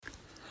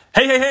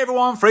Hey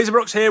everyone, Fraser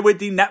Brooks here with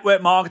the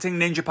Network Marketing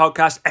Ninja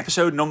Podcast,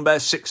 episode number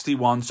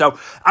 61. So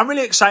I'm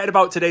really excited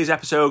about today's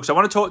episode because I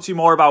want to talk to you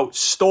more about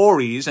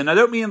stories. And I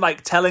don't mean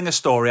like telling a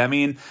story. I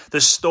mean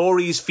the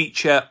stories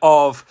feature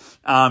of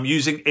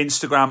using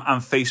Instagram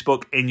and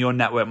Facebook in your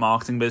network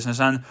marketing business.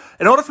 And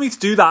in order for me to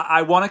do that,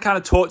 I want to kind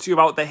of talk to you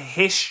about the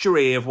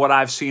history of what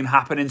I've seen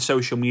happen in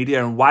social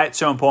media and why it's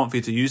so important for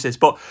you to use this.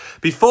 But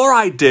before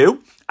I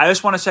do, I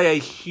just want to say a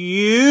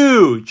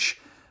huge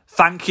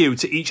thank you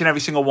to each and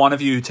every single one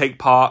of you who take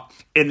part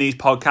in these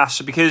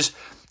podcasts, because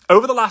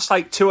over the last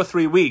 2 or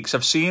 3 weeks,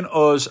 over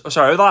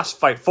the last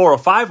 4 or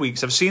 5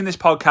 weeks, I've seen this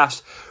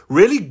podcast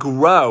really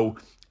grow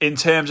in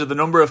terms of the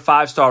number of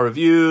 5-star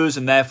reviews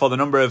and therefore the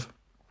number of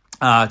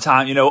times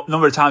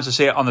I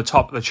see it on the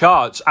top of the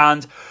charts.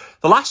 And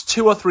the last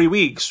 2 or 3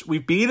 weeks,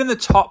 we've been in the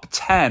top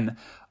 10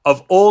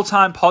 of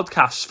all-time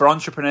podcasts for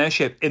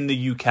entrepreneurship in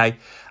the UK.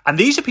 And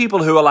these are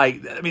people who are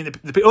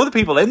the other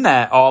people in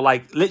there are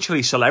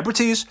literally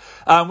celebrities,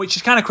 which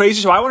is kind of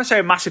crazy. So I want to say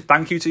a massive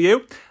thank you to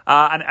you.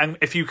 And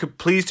if you could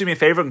please do me a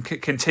favor and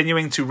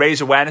continuing to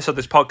raise awareness of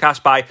this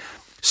podcast by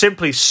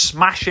simply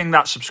smashing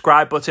that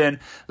subscribe button,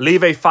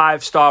 leave a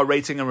 5-star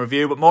rating and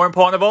review. But more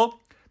important of all,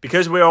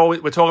 because we're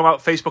talking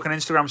about Facebook and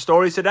Instagram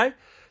stories today,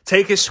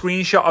 take a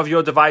screenshot of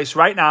your device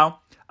right now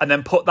and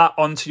then put that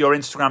onto your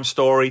Instagram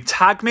story.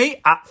 Tag me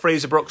at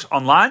Fraser Brooks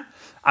Online.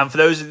 And for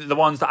those the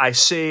ones that I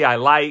see, I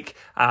like,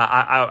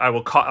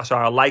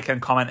 I'll like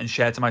and comment and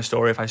share to my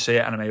story if I see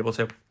it and I'm able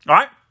to. All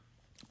right,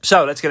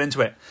 so let's get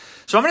into it.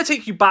 So I'm going to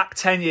take you back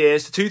 10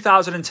 years to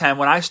 2010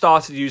 when I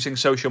started using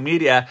social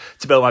media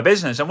to build my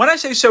business. And when I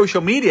say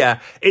social media,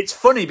 it's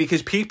funny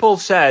because people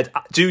said,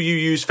 do you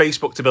use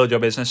Facebook to build your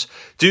business?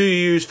 Do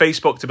you use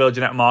Facebook to build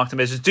your network marketing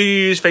business? Do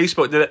you use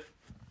Facebook?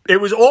 It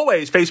was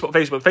always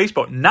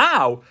Facebook.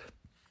 Now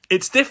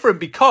it's different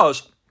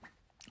because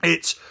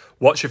it's,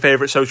 what's your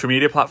favorite social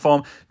media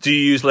platform? Do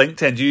you use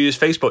LinkedIn? Do you use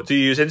Facebook? Do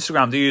you use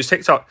Instagram? Do you use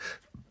TikTok?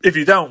 If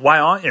you don't, why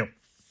aren't you?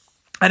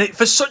 And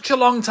for such a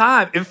long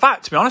time, in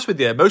fact, to be honest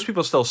with you, most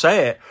people still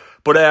say it,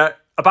 but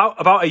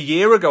about a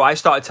year ago, I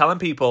started telling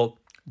people,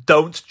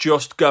 don't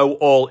just go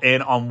all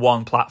in on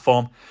one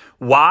platform.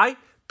 Why?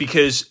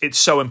 Because it's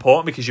so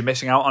important, because you're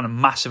missing out on a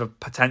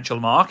massive potential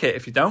market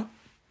if you don't.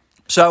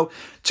 So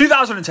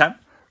 2010,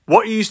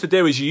 what you used to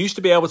do is you used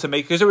to be able to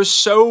make, because there was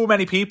so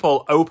many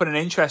people open and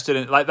interested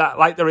in like that,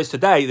 like there is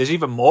today. There's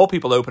even more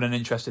people open and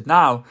interested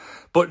now,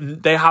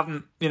 but they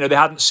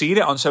hadn't seen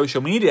it on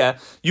social media.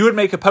 You would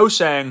make a post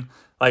saying,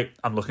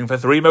 I'm looking for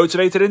 3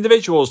 motivated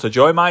individuals to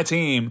join my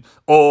team.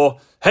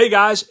 Or, hey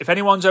guys, if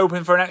anyone's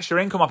open for an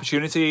extra income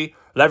opportunity,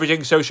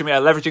 leveraging social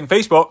media, leveraging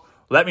Facebook,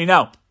 let me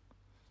know.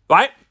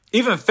 Right?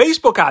 Even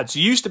Facebook ads,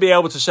 you used to be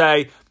able to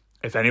say,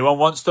 if anyone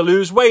wants to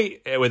lose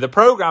weight with a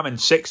program in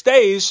 6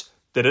 days,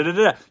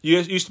 You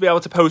used to be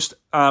able to post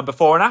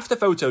before and after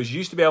photos. You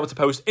used to be able to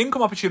post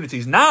income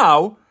opportunities.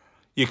 Now,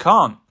 you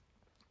can't.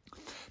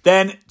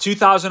 Then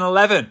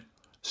 2011,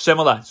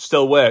 similar,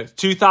 still worked.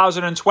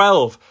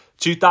 2012,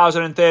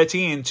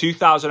 2013,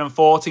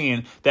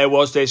 2014, there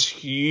was this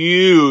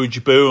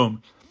huge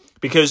boom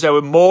because there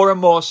were more and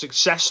more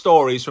success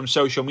stories from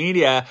social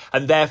media,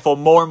 and therefore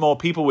more and more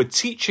people were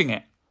teaching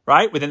it,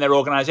 right, within their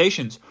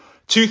organizations.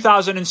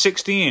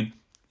 2015,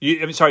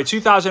 I think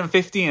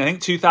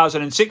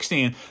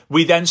 2016,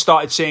 we then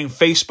started seeing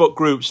Facebook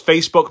groups,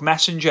 Facebook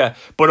Messenger,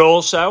 but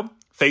also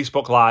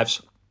Facebook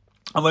Lives.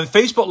 And when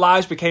Facebook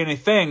Lives became a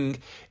thing,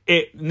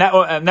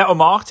 network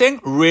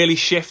marketing really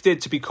shifted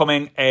to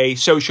becoming a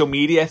social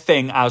media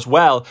thing as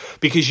well,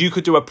 because you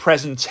could do a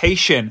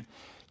presentation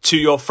to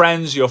your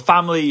friends, your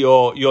family,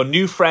 your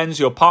new friends,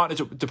 your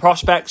partners, the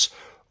prospects,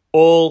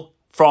 all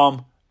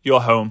from your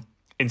home,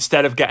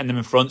 instead of getting them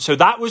in front. So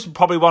that was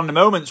probably one of the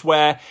moments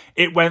where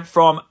it went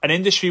from an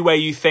industry where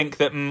you think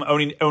that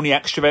only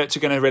extroverts are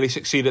going to really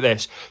succeed at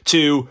this,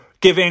 to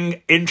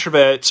giving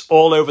introverts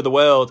all over the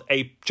world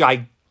a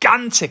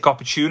gigantic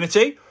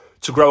opportunity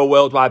to grow a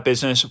worldwide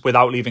business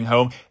without leaving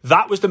home.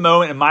 That was the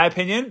moment, in my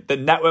opinion, that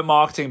network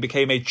marketing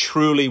became a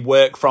truly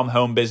work from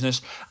home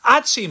business.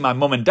 I'd seen my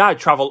mum and dad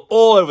travel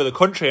all over the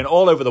country and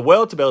all over the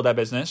world to build their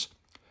business,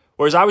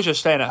 whereas I was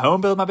just staying at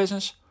home building my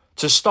business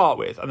to start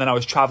with, and then I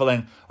was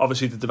traveling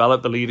obviously to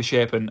develop the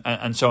leadership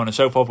and so on and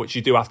so forth, which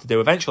you do have to do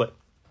eventually.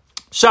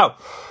 So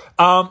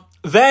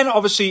then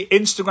obviously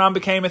Instagram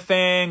became a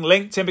thing,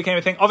 LinkedIn became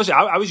a thing. Obviously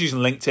I was using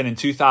LinkedIn in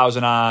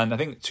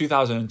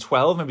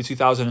 2012, maybe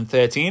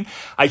 2013.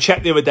 I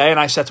checked the other day and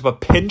I set up a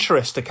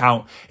Pinterest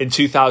account in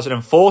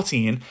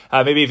 2014,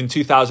 maybe even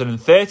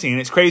 2013.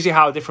 It's crazy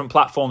how different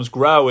platforms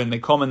grow and they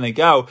come and they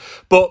go.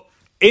 But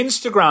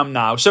Instagram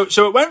now, so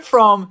it went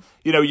from,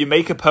 you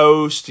make a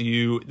post,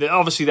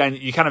 obviously then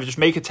you kind of just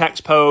make a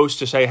text post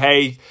to say,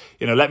 hey,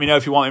 let me know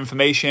if you want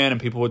information,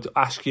 and people would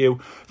ask you.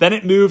 Then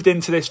it moved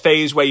into this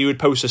phase where you would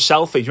post a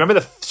selfie. Do you remember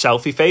the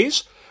selfie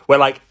phase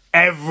where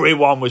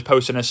everyone was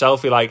posting a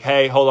selfie,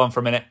 hey, hold on for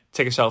a minute,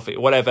 take a selfie,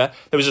 whatever.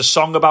 There was a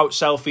song about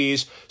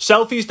selfies.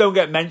 Selfies don't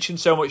get mentioned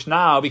so much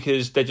now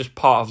because they're just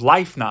part of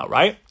life now,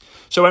 right?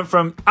 So it went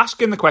from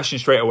asking the question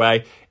straight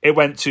away, it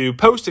went to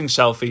posting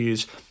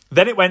selfies.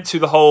 Then it went to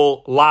the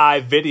whole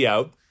live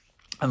video.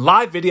 And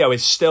live video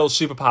is still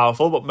super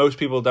powerful, but most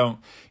people don't,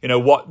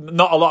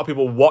 not a lot of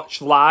people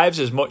watch lives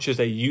as much as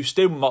they used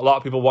to. Not a lot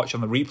of people watch on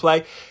the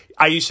replay.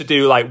 I used to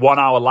do like 1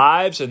 hour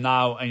lives, and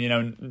now,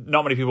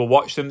 not many people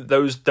watch them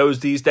those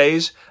these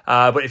days.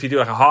 But if you do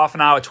like a half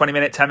an hour, 20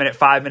 minute, 10 minute,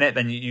 5 minute,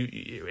 then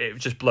it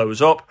just blows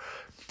up.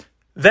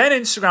 Then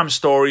Instagram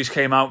stories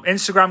came out.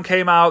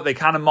 They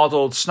kind of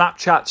modeled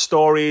Snapchat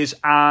stories,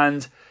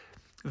 and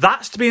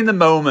that's to be in the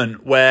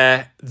moment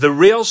where the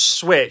real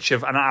switch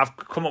of, and I've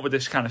come up with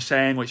this kind of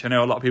saying, which I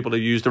know a lot of people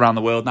have used around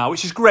the world now,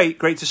 which is great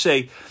to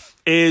see,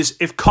 is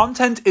if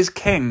content is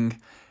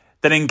king,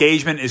 then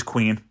engagement is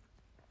queen.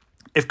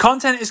 If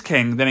content is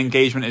king, then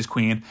engagement is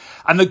queen.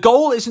 And the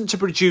goal isn't to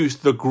produce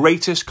the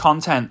greatest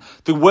content.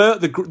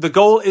 The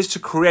goal is to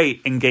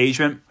create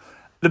engagement.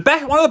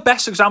 One of the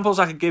best examples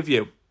I could give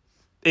you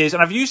is,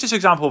 and I've used this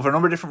example for a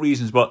number of different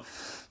reasons, but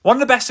one of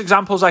the best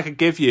examples I could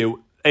give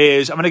you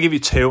is, I'm going to give you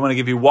two. I'm going to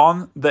give you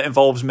one that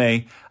involves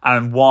me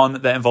and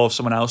one that involves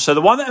someone else. So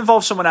the one that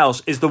involves someone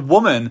else is the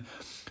woman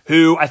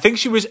who, I think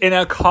she was in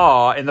her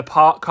car in the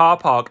car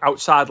park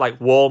outside like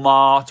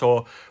Walmart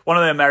or one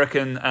of the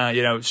American,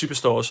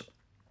 superstores.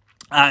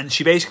 And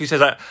she basically says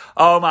like,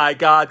 oh my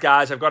God,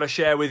 guys, I've got to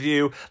share with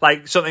you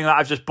like something that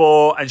I've just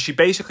bought. And she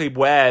basically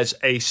wears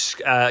a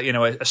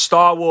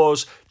Star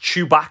Wars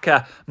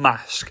Chewbacca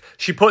mask.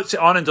 She puts it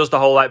on and does the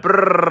whole like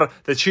brrr,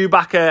 the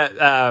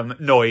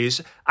Chewbacca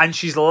noise. And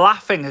she's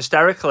laughing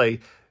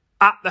hysterically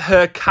at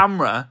her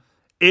camera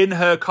in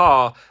her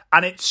car.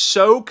 And it's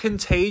so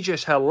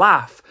contagious, her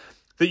laugh,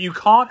 that you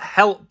can't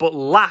help but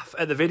laugh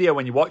at the video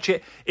when you watch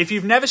it. If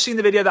you've never seen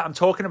the video that I'm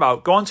talking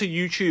about, go onto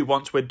YouTube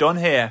once we're done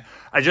here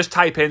and just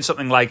type in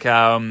something like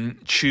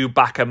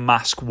Chewbacca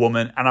mask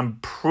woman, and I'm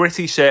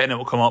pretty certain it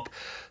will come up.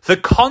 The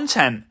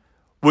content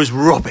was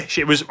rubbish.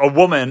 It was a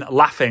woman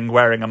laughing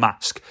wearing a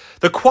mask.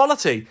 The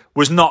quality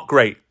was not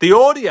great. The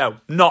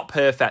audio, not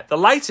perfect. The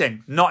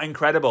lighting, not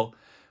incredible.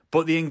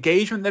 But the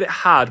engagement that it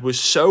had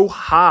was so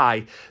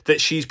high that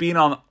she's been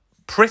on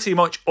pretty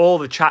much all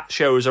the chat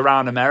shows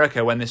around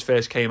America when this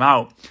first came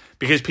out,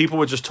 because people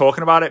were just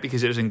talking about it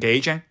because it was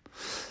engaging.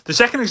 The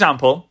second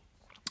example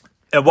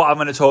of what I'm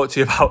going to talk to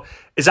you about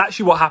is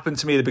actually what happened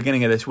to me at the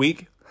beginning of this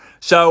week.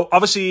 So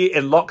obviously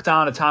in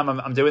lockdown, the time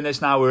I'm doing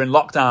this now, we're in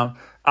lockdown,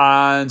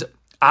 and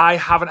I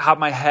haven't had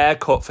my hair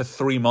cut for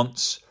 3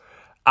 months.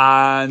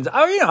 And when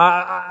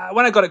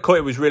I got it cut,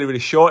 it was really, really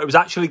short. It was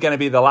actually going to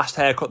be the last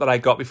haircut that I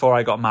got before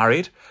I got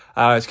married.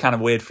 It's kind of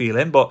a weird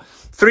feeling, but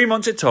 3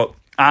 months it took.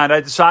 And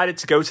I decided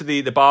to go to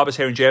the barbers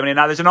here in Germany.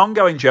 Now, there's an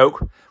ongoing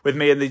joke with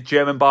me and the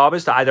German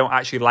barbers that I don't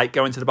actually like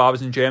going to the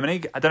barbers in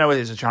Germany. I don't know whether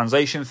it's a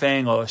translation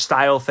thing or a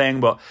style thing,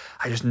 but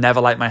I just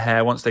never like my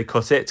hair once they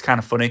cut it. It's kind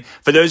of funny.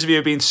 For those of you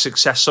who've been to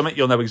Success Summit,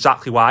 you'll know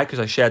exactly why, because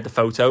I shared the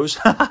photos,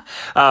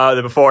 the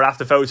before and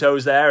after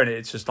photos there, and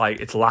it's just like,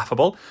 it's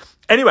laughable.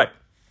 Anyway,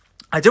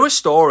 I do a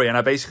story and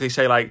I basically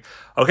say like,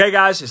 okay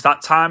guys, it's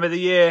that time of the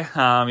year.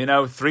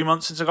 3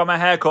 months since I got my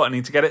hair cut. I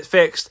need to get it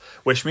fixed.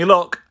 Wish me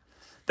luck.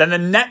 Then the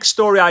next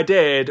story I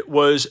did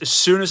was, as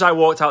soon as I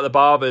walked out the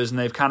barbers and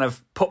they've kind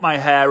of put my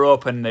hair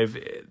up and they've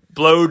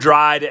blow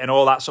dried it and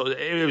all that sort of,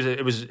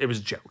 it was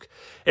a joke.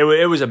 It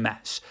was a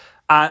mess.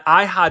 And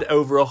I had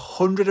over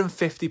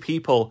 150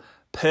 people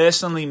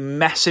personally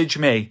message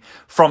me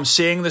from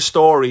seeing the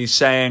stories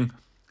saying,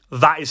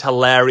 that is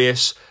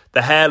hilarious.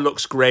 The hair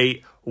looks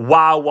great.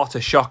 Wow, what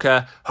a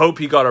shocker. Hope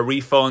you got a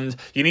refund.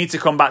 You need to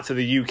come back to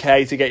the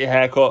UK to get your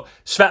hair cut.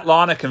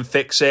 Svetlana can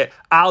fix it.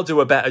 I'll do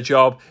a better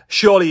job.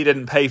 Surely you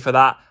didn't pay for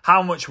that.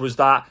 How much was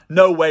that?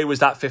 No way was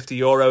that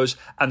 €50.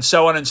 And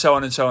so on and so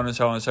on and so on and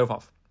so on and so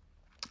forth.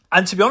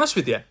 And to be honest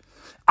with you,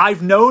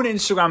 I've known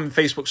Instagram and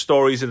Facebook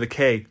stories are the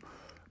key.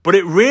 But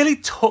it really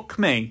took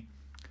me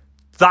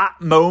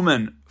that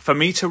moment for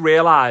me to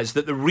realize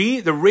that the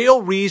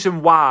real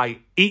reason why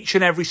each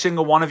and every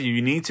single one of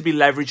you need to be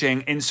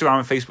leveraging Instagram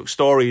and Facebook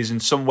stories in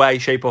some way,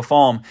 shape or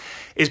form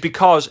is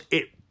because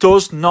it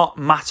does not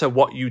matter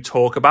what you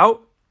talk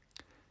about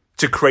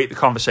to create the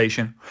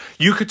conversation.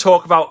 You could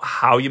talk about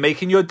how you're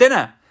making your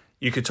dinner.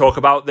 You could talk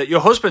about that your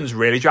husband's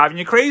really driving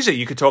you crazy.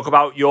 You could talk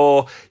about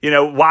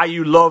why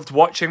you loved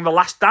watching The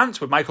Last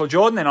Dance with Michael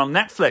Jordan on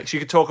Netflix. You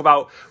could talk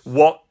about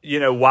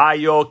why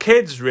your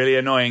kid's really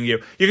annoying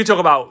you. You could talk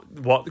about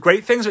what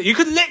great things. You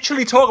could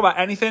literally talk about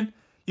anything.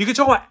 You could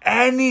talk about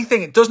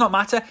anything. It does not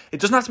matter. It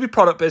doesn't have to be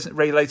product business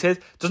related.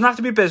 It doesn't have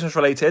to be business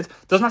related.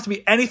 It doesn't have to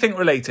be anything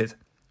related.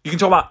 You can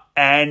talk about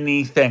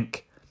anything.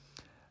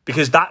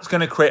 Because that's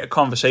going to create a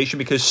conversation,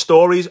 because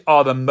stories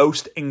are the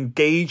most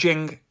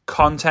engaging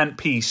content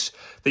piece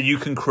that you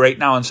can create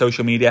now on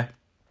social media.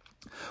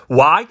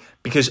 Why?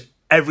 Because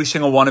every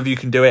single one of you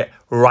can do it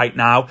right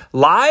now.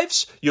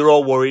 Lives, you're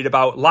all worried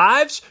about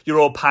lives. You're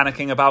all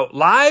panicking about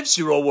lives.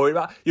 You're all worried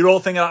about, you're all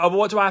thinking, oh,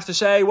 what do I have to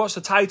say? What's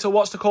the title?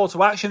 What's the call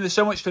to action? There's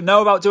so much to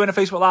know about doing a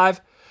Facebook Live.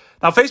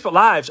 Now, Facebook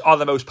Lives are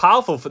the most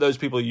powerful for those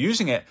people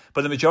using it,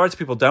 but the majority of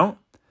people don't.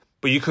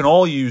 But you can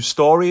all use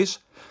stories.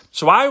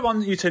 So I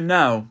want you to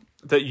know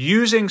that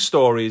using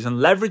stories and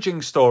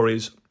leveraging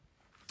stories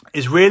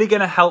is really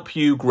going to help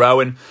you grow.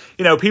 And,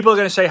 people are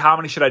going to say, how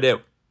many should I do?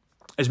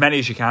 As many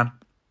as you can.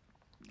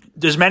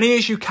 As many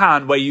as you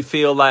can where you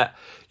feel that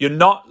you're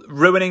not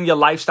ruining your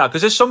lifestyle.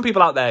 Because there's some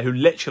people out there who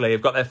literally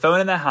have got their phone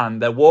in their hand,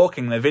 they're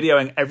walking, they're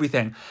videoing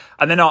everything,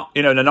 and they're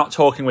not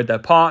talking with their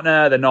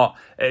partner, they're not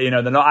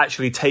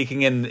actually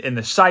taking in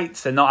the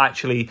sights, they're not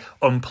actually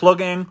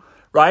unplugging,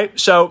 right?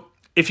 So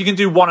if you can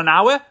do 1 an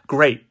hour,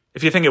 great.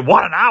 If you're thinking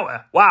 1 an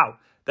hour, wow,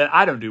 then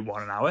I don't do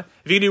 1 an hour.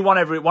 If you can do one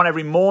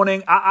every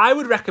morning, I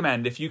would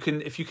recommend if you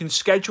can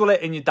schedule it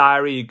in your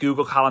diary, your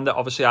Google Calendar.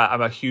 Obviously,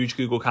 I'm a huge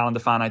Google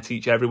Calendar fan. I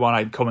teach everyone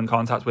I come in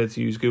contact with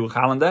to use Google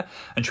Calendar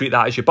and treat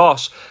that as your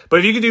boss. But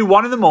if you can do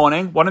 1 in the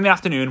morning, 1 in the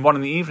afternoon, 1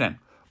 in the evening,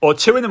 or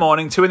 2 in the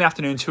morning, 2 in the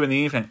afternoon, 2 in the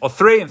evening, or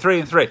 3 and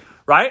 3 and 3,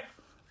 right?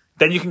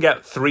 Then you can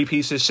get 3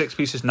 pieces, 6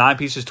 pieces, 9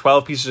 pieces,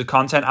 12 pieces of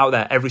content out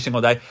there every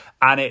single day.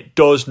 And it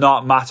does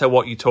not matter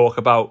what you talk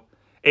about.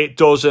 It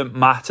doesn't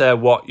matter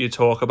what you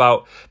talk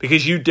about,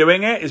 because you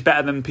doing it is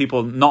better than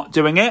people not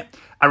doing it.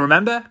 And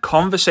remember,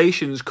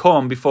 conversations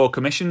come before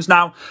commissions.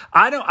 Now,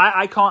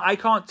 I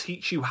can't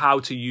teach you how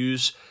to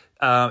use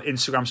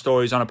Instagram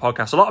stories on a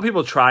podcast. A lot of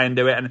people try and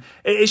do it, and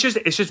it's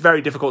just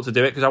very difficult to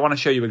do it because I want to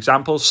show you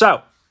examples.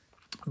 So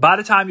by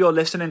the time you're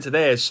listening to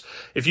this,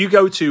 if you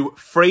go to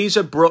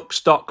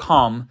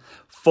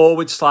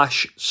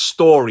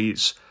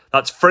FraserBrooks.com/stories,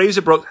 that's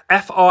Fraser Brooks,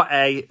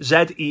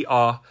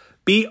 FraserBrookes.com/stories.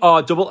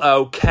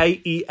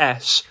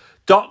 That's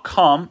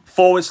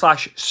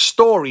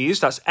STORIES.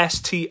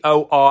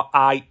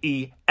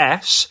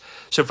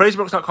 So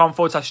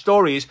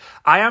FraserBrooks.com/stories.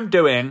 I am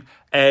doing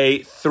a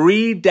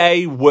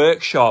 3-day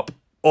workshop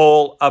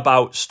all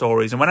about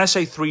stories. And when I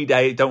say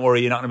 3-day, don't worry,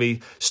 you're not going to be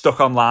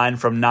stuck online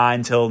from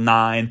 9 till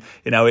 9.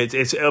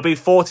 It'll be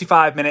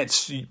 45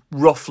 minutes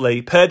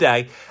roughly per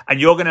day,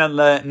 and you're going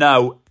to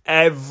know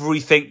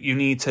everything you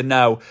need to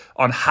know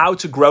on how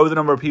to grow the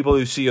number of people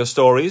who see your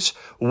stories,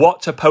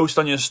 what to post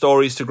on your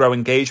stories to grow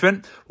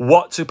engagement,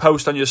 what to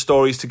post on your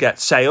stories to get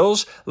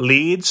sales,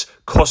 leads,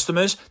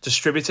 customers,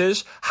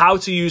 distributors, how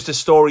to use the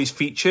stories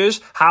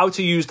features, how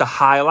to use the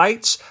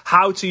highlights,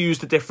 how to use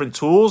the different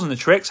tools and the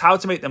tricks, how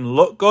to make them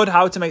look good,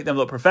 how to make them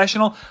look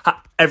professional,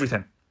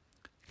 everything.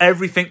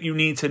 Everything you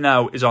need to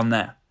know is on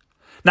there.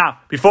 Now,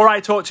 before I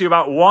talk to you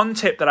about one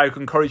tip that I would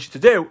encourage you to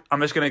do, I'm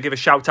just going to give a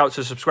shout out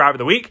to Subscriber of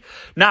the Week.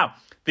 Now,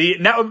 the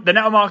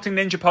Network Marketing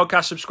Ninja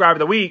Podcast Subscriber of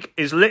the Week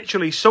is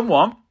literally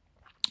someone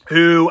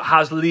who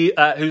has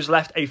who's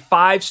left a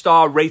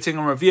 5-star rating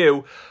and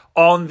review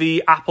on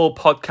the Apple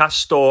Podcast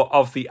Store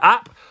of the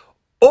app.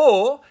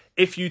 Or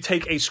if you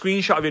take a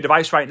screenshot of your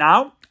device right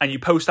now and you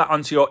post that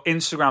onto your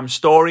Instagram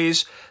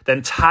stories,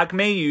 then tag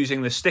me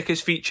using the stickers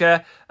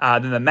feature,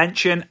 then the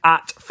mention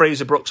at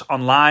Fraser Brooks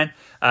Online.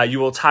 You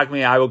will tag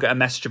me, I will get a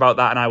message about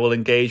that, and I will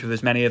engage with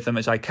as many of them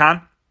as I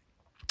can.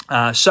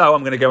 So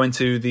I'm going to go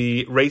into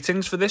the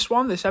ratings for this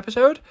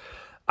episode.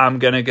 I'm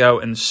going to go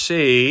and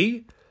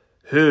see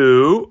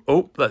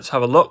let's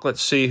have a look.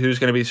 Let's see who's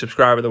going to be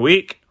Subscriber of the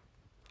Week.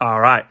 All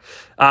right.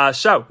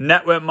 So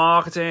network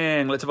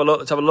marketing. Let's have a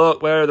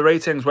look. Where are the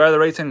ratings? Where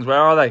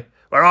are they?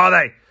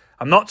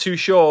 I'm not too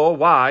sure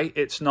why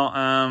it's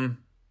not.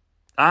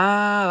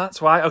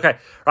 That's why. Okay.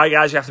 Right,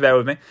 guys, you have to bear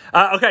with me.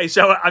 Okay,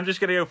 so I'm just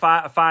going to go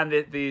find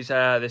this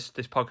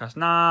podcast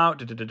now.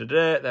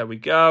 There we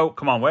go.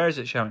 Come on, where is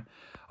it showing?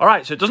 All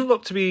right, so it doesn't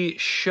look to be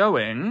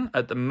showing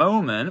at the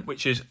moment,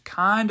 which is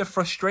kind of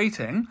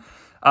frustrating.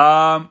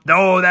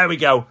 No, there we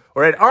go.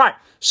 We're in. All right,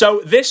 so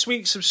this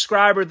week's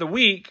Subscriber of the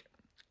Week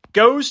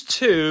goes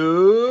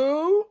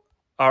to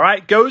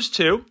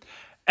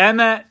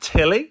Emma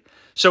Tilly.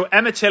 So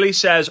Emma Tilly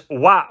says,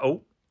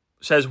 wow,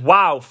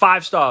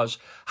 5 stars.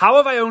 How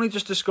have I only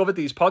just discovered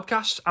these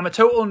podcasts? I'm a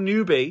total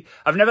newbie.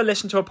 I've never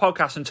listened to a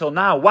podcast until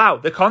now. Wow,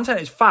 the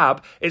content is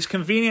fab. It's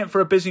convenient for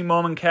a busy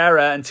mom and carer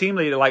and team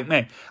leader like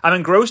me. I'm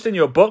engrossed in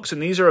your books,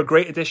 and these are a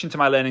great addition to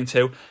my learning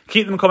too.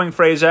 Keep them coming,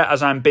 Fraser,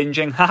 as I'm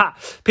binging. Haha.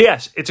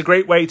 P.S. It's a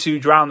great way to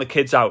drown the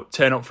kids out.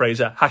 Turn up,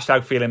 Fraser.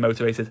 # feeling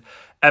motivated.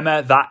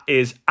 Emma, that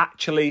is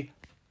actually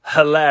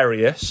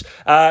hilarious.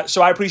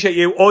 So I appreciate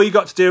you. All you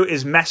got to do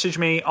is message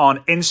me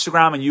on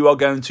Instagram, and you are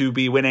going to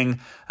be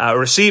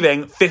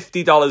receiving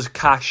 $50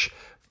 cash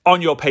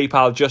on your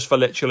PayPal just for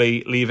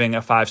literally leaving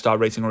a 5-star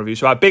rating review.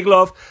 So big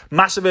love,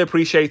 massively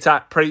appreciate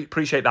that.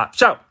 Appreciate that.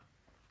 So,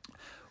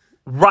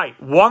 right,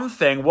 one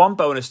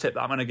bonus tip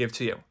that I'm going to give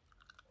to you,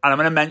 and I'm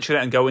going to mention it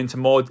and go into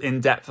more in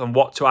depth on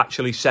what to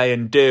actually say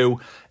and do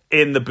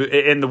in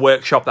the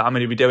workshop that I'm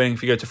going to be doing.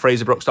 If you go to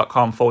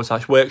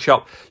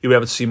FraserBrooks.com/workshop, you'll be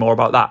able to see more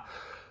about that.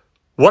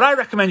 What I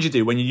recommend you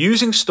do when you're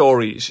using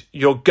stories,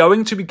 you're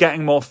going to be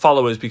getting more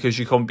followers because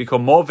you can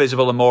become more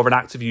visible and more of an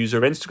active user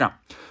of Instagram.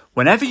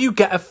 Whenever you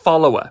get a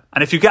follower,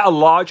 and if you get a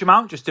large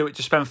amount, just do it,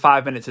 just spend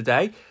 5 minutes a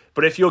day.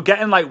 But if you're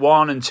getting like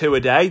 1 and 2 a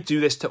day, do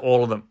this to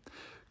all of them.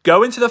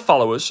 Go into the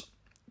followers,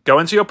 go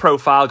into your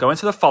profile, go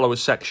into the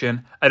followers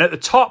section, and at the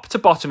top to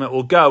bottom, it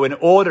will go in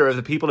order of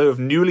the people who have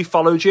newly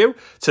followed you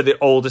to the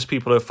oldest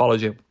people who have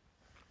followed you.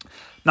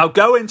 Now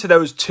go into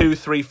those 2,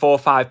 3, 4,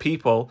 5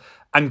 people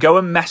and go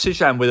and message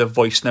them with a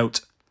voice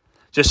note.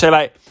 Just say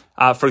like,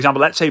 for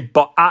example, let's say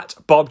at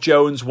Bob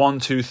Jones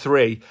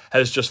 123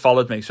 has just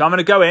followed me. So I'm going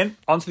to go in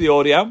onto the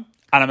audio and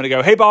I'm going to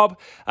go, hey, Bob,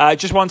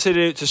 just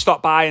wanted to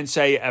stop by and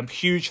say a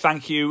huge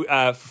thank you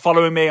for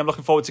following me. I'm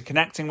looking forward to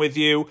connecting with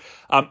you.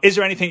 Is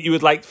there anything you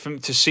would like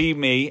to see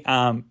me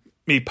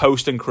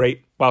post and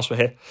create whilst we're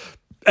here?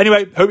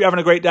 Anyway, hope you're having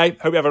a great day.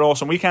 Hope you have an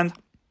awesome weekend.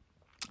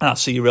 And I'll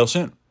see you real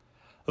soon.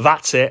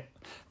 That's it.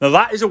 Now,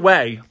 that is a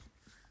way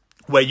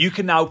where you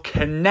can now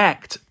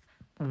connect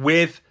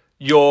with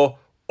your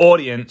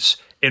audience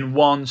in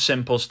one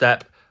simple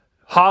step.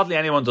 Hardly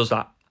anyone does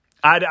that.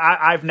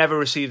 I've never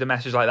received a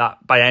message like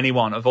that by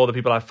anyone of all the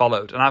people I've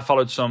followed. And I've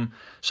followed some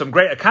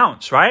great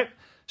accounts, right?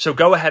 So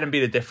go ahead and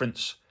be the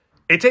difference.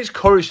 It takes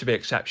courage to be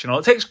exceptional.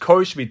 It takes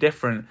courage to be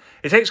different.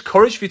 It takes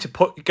courage for you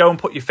to go and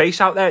put your face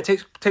out there. It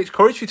takes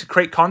courage for you to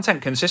create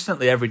content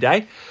consistently every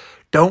day.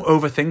 Don't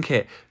overthink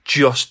it.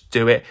 Just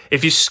do it.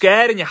 If you're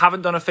scared and you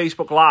haven't done a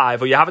Facebook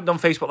Live or you haven't done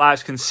Facebook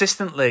Lives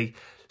consistently,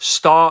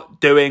 start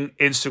doing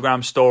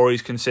Instagram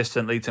stories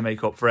consistently to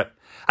make up for it.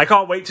 I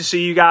can't wait to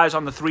see you guys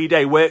on the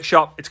 3-day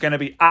workshop. It's going to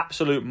be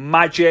absolute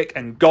magic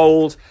and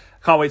gold.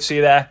 Can't wait to see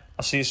you there.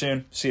 I'll see you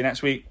soon. See you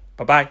next week.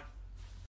 Bye-bye.